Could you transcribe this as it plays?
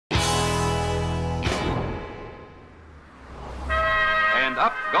and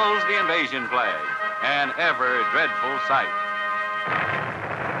up goes the invasion flag, an ever dreadful sight.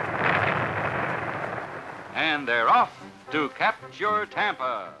 And they're off to capture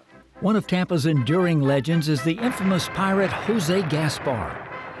Tampa. One of Tampa's enduring legends is the infamous pirate Jose Gaspar.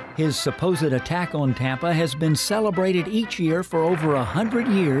 His supposed attack on Tampa has been celebrated each year for over 100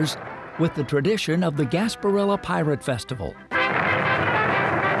 years with the tradition of the Gasparilla Pirate Festival.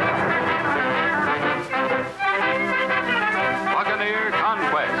 Buccaneer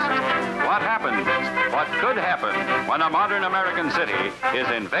conquest. What happens? What could happen when a modern American city is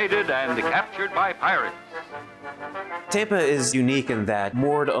invaded and captured by pirates? Tampa is unique in that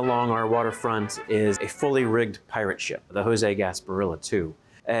moored along our waterfront is a fully rigged pirate ship, the Jose Gasparilla II.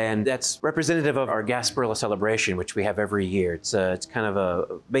 And that's representative of our Gasparilla celebration, which we have every year. It's kind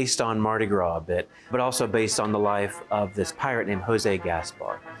of based on Mardi Gras a bit, but also based on the life of this pirate named Jose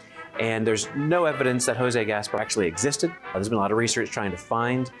Gaspar. And there's no evidence that Jose Gaspar actually existed. There's been a lot of research trying to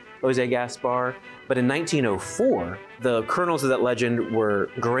find Jose Gaspar. But in 1904, the kernels of that legend were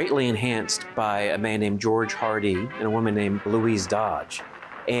greatly enhanced by a man named George Hardy and a woman named Louise Dodge.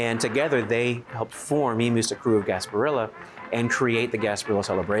 And together they helped form Emus, the crew of Gasparilla, and create the Gasparilla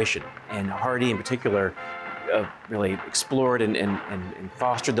celebration. And Hardy in particular really explored and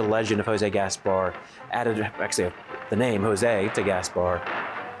fostered the legend of Jose Gaspar, added actually the name Jose to Gaspar.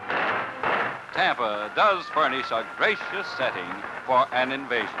 Tampa does furnish a gracious setting for an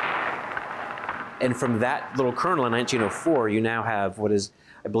invasion. And from that little kernel in 1904, you now have what is,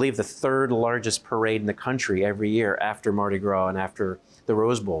 I believe, the third largest parade in the country every year after Mardi Gras and after the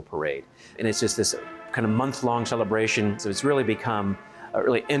Rose Bowl parade. And it's just this kind of month-long celebration. So it's really become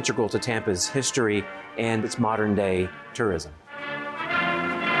really integral to Tampa's history and its modern-day tourism.